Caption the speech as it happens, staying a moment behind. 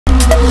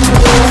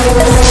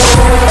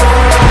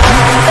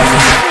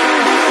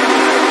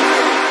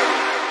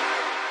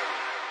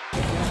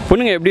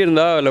பொண்ணுங்க எப்படி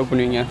இருந்தா லவ்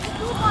பண்ணுவீங்க?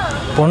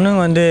 பொண்ணுங்க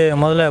வந்து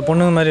முதல்ல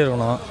பொண்ணுங்க மாதிரி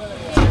இருக்கணும்.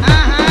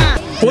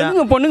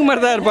 பொண்ணுங்க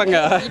மாதிரி தான் இருப்பாங்க.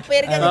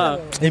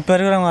 இப்போ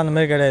இருக்கிறவங்க அந்த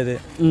மாதிரி கிடையாது.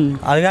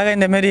 அதுக்காக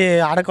இந்த மாதிரி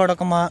அடக்க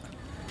ஒடக்கமாக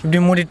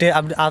இப்படி மூடிட்டு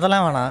அப்படி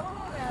அதெல்லாம் வேணாம்.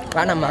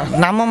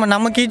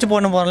 நம்ம கீச்சு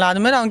போட்டு போகிறோம்ல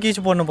அது மாதிரி அவங்க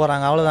கீச்சு போட்டு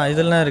போகிறாங்க. அவ்வளோதான்.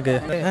 இதெல்லாம்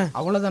இருக்குது.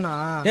 அவ்வளோதானா?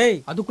 டேய்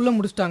அதுக்குள்ளே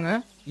முடிச்சிட்டாங்க.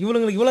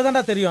 இவங்களுக்கு இவ்வளோ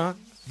தான்டா தெரியும்.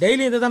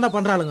 டெய்லி இதை தான்டா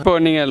பண்ணுறாளுங்க. இப்போ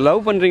நீங்கள்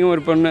லவ் பண்ணுறீங்க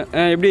ஒரு பொண்ணு,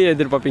 எப்படி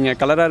எதிர்பார்ப்பீங்க?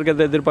 கலராக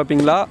இருக்கிறத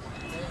எதிர்பார்ப்பீங்களா?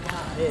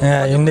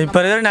 இந்த இப்போ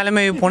இருக்கிற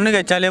நிலைமை பொண்ணு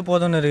கிடைச்சாலே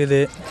போதும்னு இருக்குது.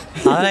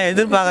 அதெல்லாம்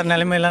எதிர்பார்க்குற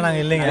நிலைமையெல்லாம்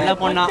நாங்கள் இல்லைங்க.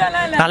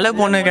 நல்ல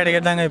பொண்ணு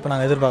கிடைக்கிறதாங்க இப்போ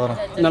நாங்கள் எதிர்பார்க்குறோம்.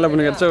 நல்ல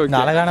பொண்ணு கிடைச்சா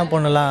இந்த அழகான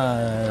பொண்ணுலாம்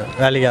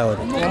வேலைக்கு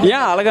ஆகாது.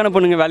 ஏன் அழகான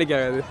பொண்ணுங்க வேலைக்கு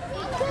ஆகாது?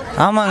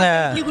 ஆமாங்க,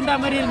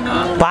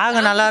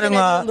 பார்க்க நல்லா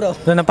இருக்கும்.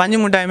 இந்த பஞ்சு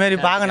மிட்டாய் மாதிரி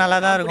பார்க்க நல்லா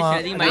தான் இருக்கும்.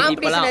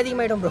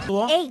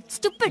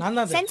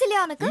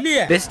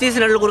 பெஸ்டீஸ்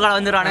நடுவில் குறுக்கால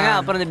வந்துடுறானுங்க.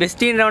 அப்புறம் இந்த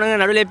பெஸ்டின்றவனுங்க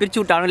நடுவில் பிரிச்சு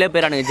விட்டு அவங்களே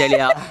போயிடானுங்க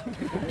ஜாலியா.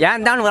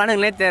 ஏன் தான்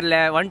வரானுங்களே தெரியல.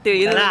 வந்துட்டு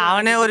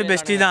அவனே ஒரு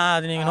பெஸ்டி தான்,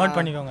 அது நீங்கள் நோட்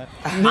பண்ணிக்கோங்க.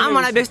 ஆமா,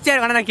 நான் பெஸ்டியா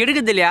இருக்கேன். நான்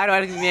கெடுக்குது இல்லை யார்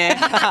வரைக்குமே.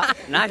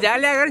 நான்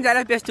ஜாலியாக இருக்கிறேன்,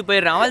 ஜாலியாக பேசிட்டு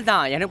போயிடுறேன். அவள்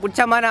தான் எனக்கு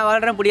பிடிச்ச மாதிரி நான்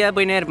வாழ்றேன். பிடிக்காத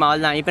போயினே இருப்பேன்.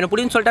 அவள் தான். இப்போ எனக்கு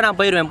பிடின்னு சொல்லிட்டு நான்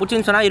போயிடுவேன்.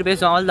 பிடிச்சின்னு சொன்னா இவர்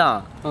பேசுவான். அவள் தான்.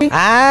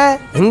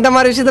 இந்த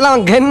மாதிரி விஷயத்துல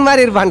அவன் கன்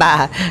மாதிரி இருப்பான்டா.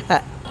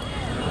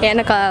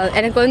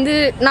 எனக்கு வந்து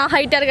நான்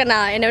ஹைட்டாக இருக்கேண்ணா,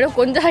 என்னை விட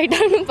கொஞ்சம்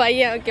ஹைட்டான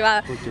பையன். ஓகேவா?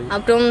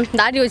 அப்புறம்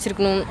தாடி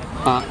வச்சுருக்கணும்.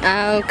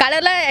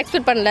 கலர்லாம்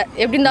எக்ஸ்பெக்ட் பண்ணல.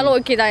 எப்படி இருந்தாலும்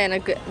ஓகே தான்.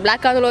 எனக்கு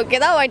பிளாக்காக இருந்தாலும் ஓகே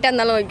தான், ஒயிட்டாக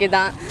இருந்தாலும் ஓகே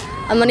தான்.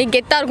 அது மாதிரி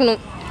கெத்தாக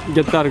இருக்கணும்.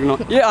 கெத்தாக இருக்கணும்.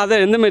 அதை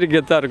எந்த மாதிரி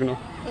கெத்தாக இருக்கணும்?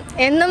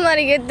 எந்த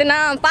மாதிரி கெத்துனா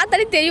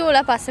பார்த்தாலே தெரியும்ல.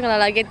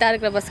 பசங்களாம் கெத்தாக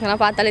இருக்கிற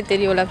பசங்களாம் பார்த்தாலே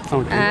தெரியும்ல.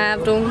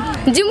 அப்புறம்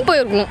ஜிம்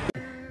போயிருக்கணும்.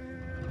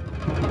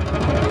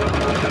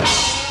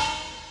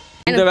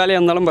 எந்த வேலையாக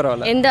இருந்தாலும்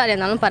பரவாயில்ல. எந்த வேலையாக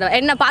இருந்தாலும் பரவாயில்ல.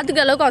 என்ன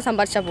பார்த்துக்கிற அளவுக்கு அவன்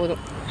சம்பாரிச்சா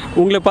போதும்.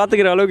 உங்களை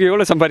பார்த்துக்கிற அளவுக்கு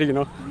எவ்வளோ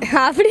சம்பாதிக்கணும்?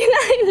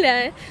 அப்படிலாம் இல்லை,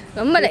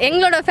 ரொம்ப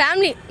எங்களோட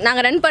ஃபேமிலி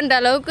நாங்கள் ரன் பண்ணுற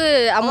அளவுக்கு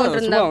அமௌண்ட்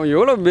இருந்தால்.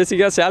 எவ்வளோ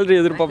பேசிக்காக சேலரி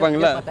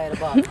எதிர்பார்ப்பாங்களா?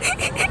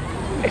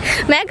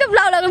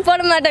 மேக்கப்லாம் அவ்வளோ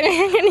போட மாட்டாங்க.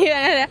 நீ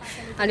வேறு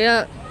அப்படின்னா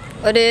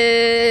ஒரு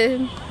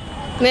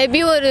மேபி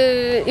ஒரு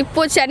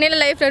இப்போ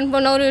சென்னையில் லைஃப் ரன்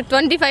பண்ண ஒரு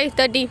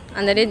 25-30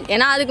 அந்த ரேஞ்ச்.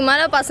 ஏன்னா அதுக்கு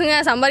மேலே பசங்க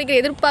சம்பாதிக்க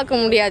எதிர்பார்க்க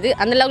முடியாது.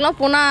 அந்த அளவுக்குலாம்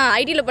போனால்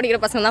ஐடியில் படிக்கிற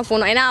பசங்க தான்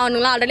போகணும். ஏன்னா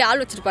அவனுங்களாம் ஆல்ரெடி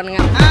ஆள்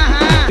வச்சுருப்பானுங்க.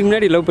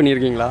 முன்னாடி லவ்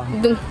பண்ணியிருக்கீங்களா?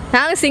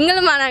 நாங்கள்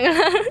சிங்கிளுமா.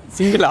 நாங்கள்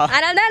சிங்கிளா?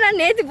 அதனால தான் நான்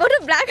நேற்று போட்டு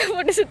பிளாக்கை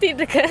போட்டு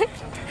சுற்றிட்டு இருக்கேன்.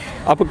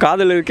 அப்போ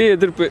காதலுக்கு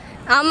எதிர்ப்பு?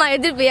 ஆமாம்,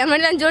 எதிர்ப்பு. என்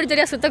மாதிரி நான் ஜோடி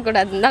ஜோடியாக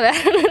சுற்றக்கூடாது தான். வேற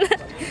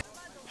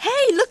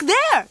Hey, look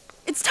there.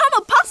 It's Tom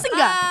of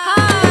Pasanga.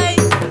 Hi.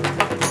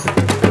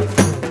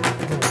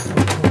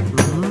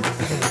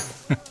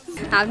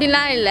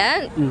 அப்படிலாம் இல்லை.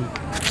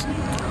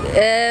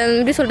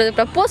 எப்படி சொல்கிறது,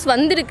 ப்ரப்போஸ்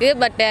வந்திருக்கு.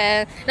 பட்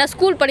நான்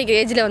ஸ்கூல் படிக்கிற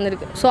ஏஜில்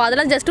வந்திருக்கு. ஸோ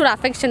அதெல்லாம் ஜஸ்ட் ஒரு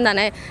அஃபெக்ஷன்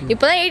தானே.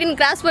 இப்போ தான் 18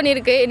 கிராஸ்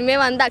பண்ணியிருக்கு.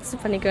 இனிமேல் வந்து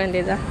அக்செப்ட் பண்ணிக்க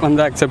வேண்டியதுதான்.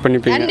 வந்து அக்செப்ட்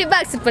பண்ணிப்பேன். கண்டிப்பாக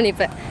அக்செப்ட்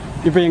பண்ணிப்பேன்.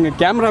 இப்போ எங்கள்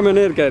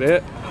கேமராமேனே இருக்காரு,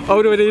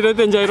 அவர் ஒரு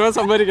 25,000 ரூபா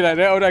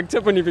சம்பாதிக்கிறாரு. அவர்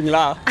அக்செப்ட்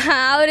பண்ணிப்பீங்களா?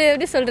 அவர்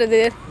எப்படி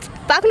சொல்கிறது,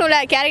 பார்க்கணும்ல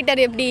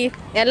கேரக்டர் எப்படி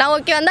எல்லாம்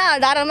ஓகே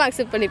வந்தால் தாராளமாக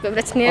அக்செப்ட் பண்ணிப்பேன்.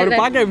 பிரச்சனையே இல்லை.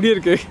 பார்க்க எப்படி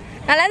இருக்கு?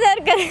 நல்லா தான்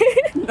இருக்கு.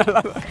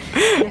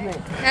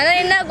 அதான்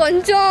என்ன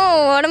கொஞ்சம்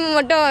உடம்பு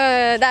மட்டும்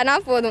தானா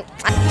போதும்.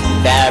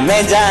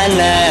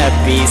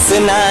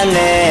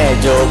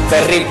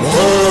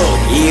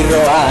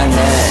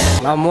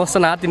 நான்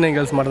மோஸ்ட்டாக நார்த் இந்தியன்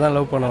கேர்ள்ஸ் மட்டும் தான்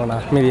லவ் பண்ணுவேண்ணா.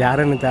 மீது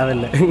யாரும் எனக்கு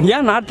தேவையில்லை.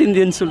 ஏன் நார்த்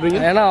இந்தியன் சொல்கிறீங்க?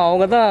 ஏன்னா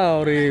அவங்க தான்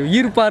ஒரு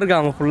ஈர்ப்பாக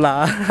இருக்காங்க ஃபுல்லாக.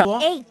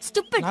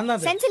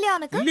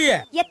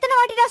 எத்தனை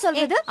வாட்டி தான்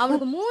சொல்றது?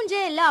 அவனுக்கு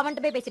மூஞ்சே இல்லை,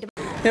 அவன்கிட்ட போய்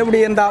பேசிட்டு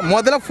எப்படி இருந்தா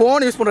முதல்ல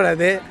ஃபோன் யூஸ்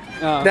பண்ணுறாது,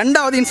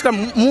 ரெண்டாவது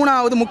இன்ஸ்டாகிராம்,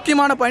 மூணாவது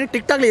முக்கியமான பாயிண்ட்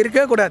டிக்டாக்ல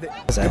இருக்கவே கூடாது.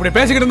 இப்படி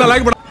பேசிக்கிட்டு இருந்தா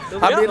லைக் பண்ண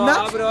அப்படி இருந்தா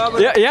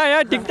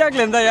ஏன்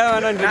டிக்டாக்ல இருந்தா ஏன்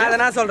வேணாம்? அதை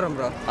நான் சொல்கிறேன்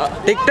ப்ரோ.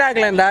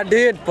 டிக்டாக்ல இருந்தா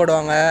டிஎட்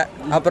போடுவாங்க.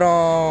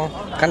 அப்புறம்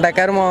கண்ட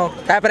கருமம்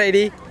பேப்பர்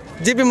ஐடி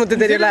ஜிபி முத்து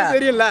தெரியல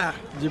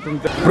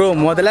ப்ரோ.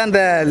 முதல்ல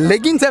அந்த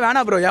லெகின்ஸே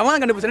வேணாம் ப்ரோ.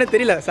 எவன் கண்டுபிடிச்சனே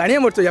தெரியல. சனியை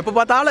முடிச்சு எப்போ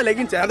பார்த்தாலும்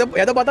லெகின்ஸ்,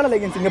 எதை பார்த்தாலும்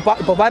லெகின்ஸ். இங்கே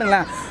இப்போ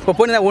பாருங்களேன், இப்போ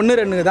போனீங்க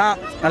 1-2 தான்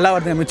நல்லா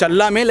வருது. மிச்சம்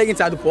எல்லாமே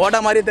லெகின்ஸ். அது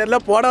போட மாதிரியும் தெரியல,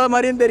 போடாத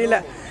மாதிரியும் தெரியல.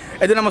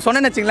 இது நம்ம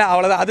சொன்னேன்னு வச்சுங்களேன்,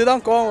 அவ்வளோதான்.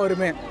 அதுதான் கோவம்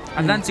வருமே.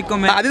 அதுதான்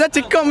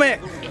சிக்கமே.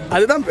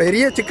 அதுதான்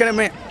பெரிய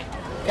சிக்கனமே.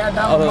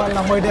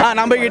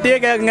 நம்ம கிட்டே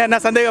கேட்குங்க, என்ன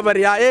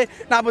சந்தேகப்படுறியா?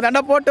 நான் இப்போ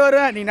தண்டை போட்டு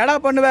வருவேன், நீ நடா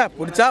பண்ணுவேன்,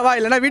 பிடிச்சா வா,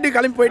 இல்லைன்னா வீட்டுக்கு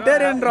கிளம்பி போயிட்டே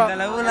இருன்றோம்.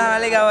 லவ்லாம்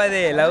வேலைக்கு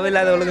ஆகாது. லவ்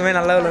இல்லாத ஒழுங்குமே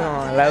நல்ல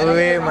ஒழுங்கும். லவ்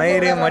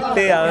மயிறு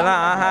மட்டு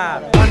அதெல்லாம் ஆஹா.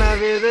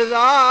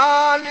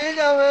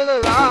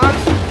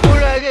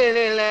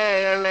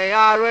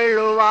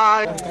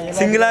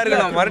 சிங்கிளா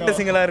இருக்கணும், மரட்டு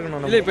சிங்கிளா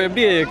இருக்கணும். இல்லை இப்போ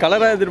எப்படி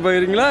கலராக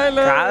எதிர்பார்க்குறீங்களா?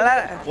 இல்லை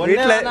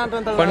வீட்டில்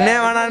பொண்ணே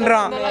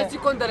வேணான்றோம்.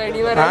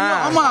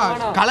 ஆமா,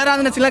 கலராக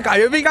இருந்துச்சுல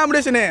ஹெவி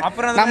காம்படிஷனு.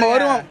 அப்புறம் நம்ம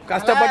வருவோம்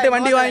கஷ்டப்பட்டு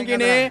வண்டி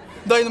வாங்கிக்கின்னு.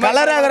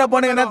 கலர் ஆகிற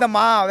பொண்ணுங்க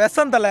என்னத்தம்மா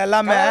விஷம் தலை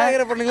எல்லாமே.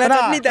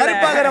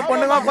 கருப்பாகிற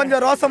பொண்ணுங்க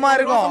கொஞ்சம் ரோசமா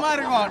இருக்கும்.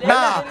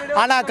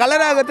 ஆனா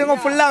கலர்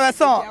ஆகிறதுக்கும் ஃபுல்லா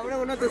விஷம்.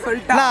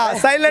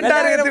 சைலண்டா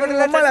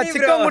இருக்கிறதுக்கு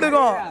சிக்கம்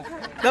கொடுக்கும்.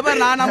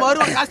 நம்ம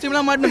வருவோம்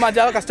காஸ்டியூம்லாம் மாட்டணும்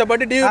மஜாவை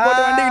கஷ்டப்பட்டு டிவி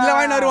போட்டு வண்டி இல்லை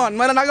வாங்கிட்டு வருவான். இந்த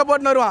மாதிரி நகை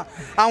போட்டுன்னு வருவான்.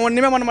 அவன்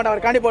ஒன்றுமே பண்ண மாட்டான்.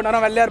 அவர் காண்டி போட்டு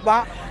வரான், வெள்ளையா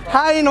இருப்பான்.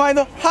 ஹாய்னு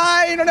வாய்ந்தோம்,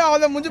 ஹாய்னு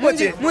அவன் முடிஞ்சு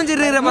போச்சு. மூஞ்சி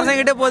இருக்கிற பசங்க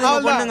கிட்டே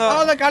போதும்,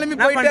 அவன் கிளம்பி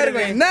போயிட்டே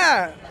இருக்கும். என்ன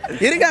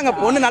இருக்காங்க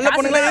பொண்ணு நல்ல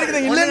பொண்ணுங்களா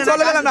இருக்குது இல்லைன்னு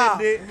சொல்லலண்ணா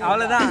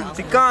அவ்வளவுதான்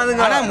சிக்கா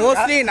அதுங்க ஆனா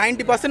மோஸ்ட்லி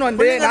 90%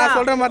 வந்து நான்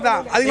சொல்ற மாதிரி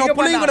தான் அதுக்கு நான்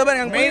புள்ளைங்க கூட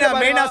பாருங்க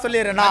மெயினா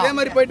சொல்லிடுறேன் அதே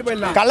மாதிரி போயிட்டு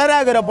போயிடலாம்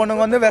கலராகிற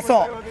பொண்ணுங்க வந்து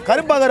விஷம்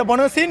கருப்பாகிற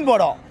பொண்ணு சீன்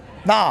போடும்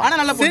ஆனா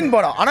நல்ல சீன்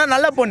போடும் ஆனா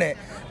நல்ல பொண்ணு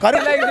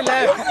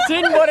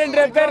சீன்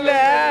போறேன்ற பேர்ல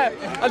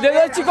அது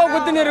ஏதோ சிக்கோ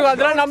குத்துன்னு இருக்கும்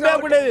அதெல்லாம் நம்பவே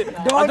கூடாது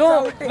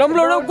அதுவும்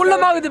நம்மளோட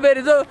குள்ளமாகுது பேர்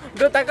ஏதோ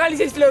தக்காளி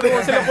சைஸ்ல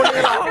இருக்கும் சில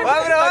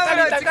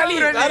பொண்ணுங்க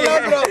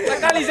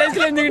தக்காளி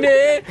சைஸ்ல இருந்துக்கிட்டு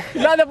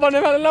இல்லாத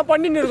பொண்ணு அதெல்லாம்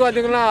பண்ணின்னு இருக்கும்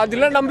அதுக்கெல்லாம்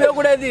அதெல்லாம் நம்பவே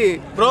கூடாது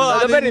ப்ரோ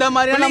இந்த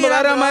மாதிரி நம்ம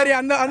வேற மாதிரி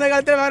அந்த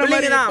காலத்துல வேற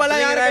மாதிரி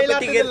இப்பெல்லாம்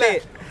யாரும் கையில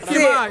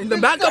இந்த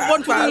பேக்கப்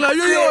போன் சொல்லுங்க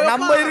ஐயோ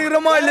நம்ம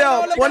இருக்கிறோமோ இல்லையோ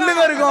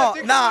பொண்ணுங்க இருக்கும்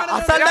நான்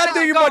அசால்ட்டா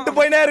தூக்கி போட்டு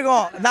போயினே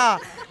இருக்கும் நான்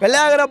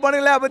வெள்ளையாகிற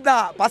பொண்ணுங்களே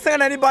அப்படித்தான் பசங்க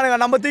நினைப்பானுங்க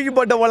நம்ம தூக்கி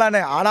போட்டு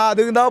போலான்னு ஆனா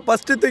அதுக்கு தான்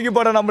ஃபர்ஸ்ட் தூக்கி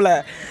போட நம்மள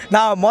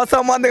நான்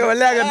மோசமா அந்த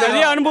வெள்ளையாக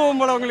நிறைய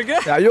அனுபவம் போல உங்களுக்கு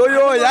ஐயோ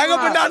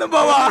ஏகப்பட்ட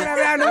அனுபவம்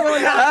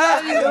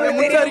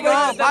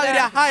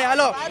பாக்குறியா ஹாய்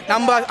ஹலோ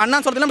நம்ம அண்ணா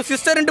சொல்றது நம்ம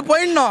சிஸ்டர்ன்ட்டு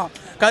போயிடணும்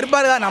கருப்பா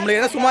இருக்கா நம்மளுக்கு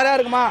என்ன சுமாரா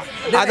இருக்குமா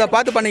அதை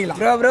பார்த்து பண்ணிக்கலாம்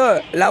ப்ரோ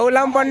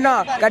லவ்லாம்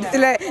பண்ணோம்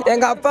கடைசியில்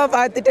எங்க அப்பா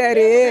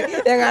பார்த்துட்டாரு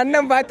எங்க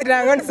அண்ணன்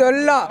பார்த்துட்டாங்கன்னு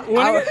சொல்லும்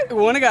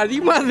உனக்கு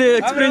அதிகமா அது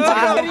எக்ஸ்பீரியன்ஸ்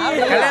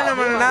கல்யாணம்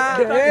பண்ணா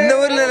இந்த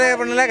ஊர்ல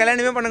பண்ணல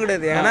கல்யாணமே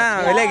பண்ணக்கூடாது ஏன்னா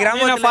வெளியே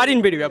கிராமத்துல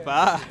ஃபாரின்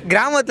போயிடுவேப்பா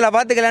கிராமத்துல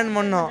பார்த்து கல்யாணம்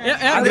பண்ணோம்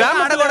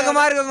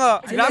அடக்கொடக்கமா இருக்குங்க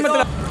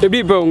கிராமத்துல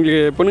எப்படி இப்போ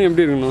உங்களுக்கு பொண்ணுங்க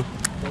எப்படி இருக்கணும்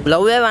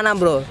லவ்வே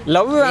வேணாம் ப்ரோ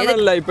லவ் வேணாம்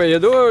இல்லை இப்போ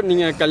ஏதோ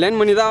நீங்கள்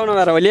கல்யாணம் பண்ணி தான் ஆகணும்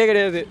வேறு வழியே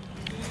கிடையாது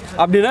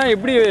அப்படின்னா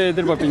எப்படி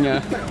எதிர்பார்ப்பீங்க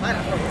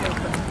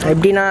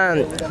எப்படின்னா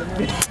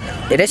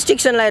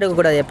ரெஸ்ட்ரிக்ஷன்லாம்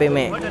இருக்கக்கூடாது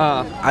எப்பயுமே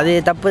அது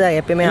தப்பு தான்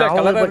எப்பயுமே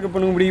கலராக இருக்க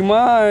பொண்ணுங்க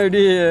பிடிக்குமா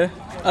இப்படி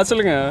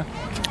சொல்லுங்க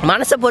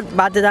மனசை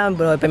பார்த்து தான்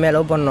ப்ரோ எப்பயுமே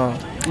லவ் பண்ணணும்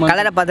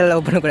கலரை பார்த்து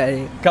லவ் பண்ணக்கூடாது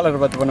கலரை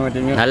பார்த்து பண்ண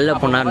மாட்டீங்க நல்ல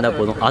பொண்ணாக இருந்தால்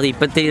போதும் அது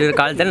இப்போ இருக்கிற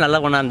காலத்தில் நல்ல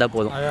பொண்ணாக இருந்தால்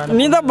போதும்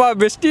நீ தான்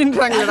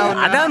பெஸ்டின்றாங்க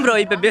அதான் ப்ரோ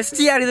இப்போ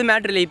பெஸ்டியாக இருக்குது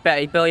மேட்ரு இல்லை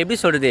இப்போ எப்படி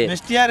சொல்கிறது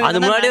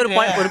அது முன்னாடி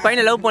ஒரு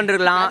பையனை லவ்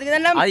பண்ணிருக்கலாம்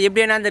அது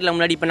எப்படி என்னன்னு தெரியல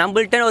முன்னாடி இப்போ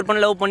நம்மள்ட்ட ஒரு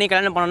பொண்ணு லவ் பண்ணி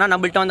கல்யாணம் பண்ணோம்னா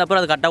நம்மள்ட்ட வந்த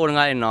அப்புறம் அது கரெக்டாக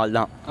ஒழுங்கா என்ன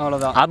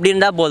அவ்வளோதான் அப்படி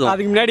இருந்தால் போதும்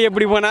அதுக்கு முன்னாடி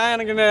எப்படி போனா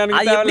எனக்கு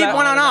அது எப்படி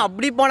போனானா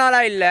அப்படி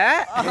போனாலா இல்லை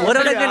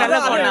ஓரளவுக்கு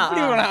நல்லா போனா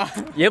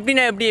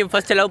எப்படின்னா எப்படி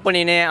ஃபர்ஸ்ட் லவ்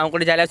பண்ணினு அவங்க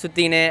கூட ஜாலியாக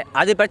சுற்றிக்கின்னு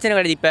அது பிரச்சனை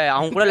கிடையாது இப்போ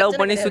அவங்க கூட லவ்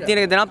பண்ணி சுற்றி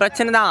இருக்குதுன்னா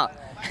பிரச்சனை தான்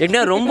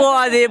எப்படின்னா ரொம்ப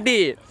அது எப்படி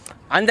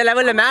அந்த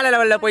லெவலில் மேலே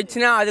லெவலில்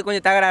போயிடுச்சுன்னா அது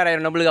கொஞ்சம்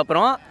தகராறாயிரும் நம்மளுக்கு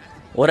அப்புறம்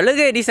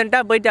ஓரளவுக்கு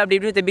ரீசெண்டாக போயிட்டு அப்படி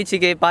இப்படி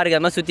பீச்சுக்கு பாருங்க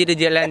அது மாதிரி சுற்றிட்டு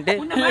ஜெயிலான்ட்டு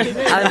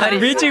அது மாதிரி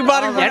பீச்சுக்கு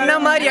பாருங்க என்ன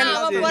மாதிரி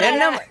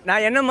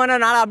நான் என்ன மாதிரி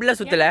நானும் அப்படிலாம்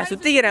சுற்றலை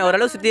சுற்றிக்கிறேன்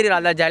ஓரளவு சுற்றிக்கிறேன்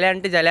அதான்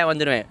ஜாலியான்ட்டு ஜாலியாக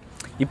வந்துடுவேன்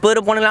இப்போ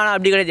ஒரு பொண்ணுங்களாம்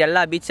அப்படி கிடையாது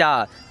எல்லா பீச்சா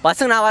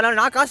பசங்க நான் வரலாம்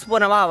நான் காசு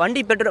போடுறேன் வா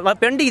வண்டி பெட்ரோல்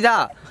பெண்டிக்குதா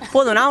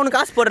போதும் நான் உனக்கு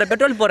காசு போடுறேன்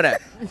பெட்ரோல் போடுறேன்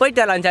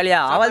போயிட்டு வரலாம்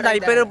ஜாலியாக அவள் தான்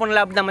இப்போ இருக்கிற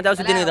பொண்ணுல அப்படி தான் மச்சா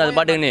சுற்றி இருக்குது அது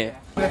பாட்டுன்னு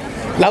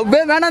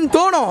லவ்வே வேணான்னு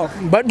தோணும்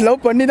பட்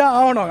லவ் பண்ணி தான்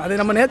ஆகணும் அது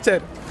நம்ம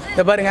நேச்சர்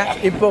இதை பாருங்க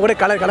இப்போ கூட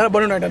கலர்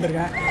பண்ணு வாங்கிட்டு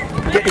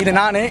வந்திருக்கேன் இது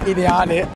நான் இது ஆள்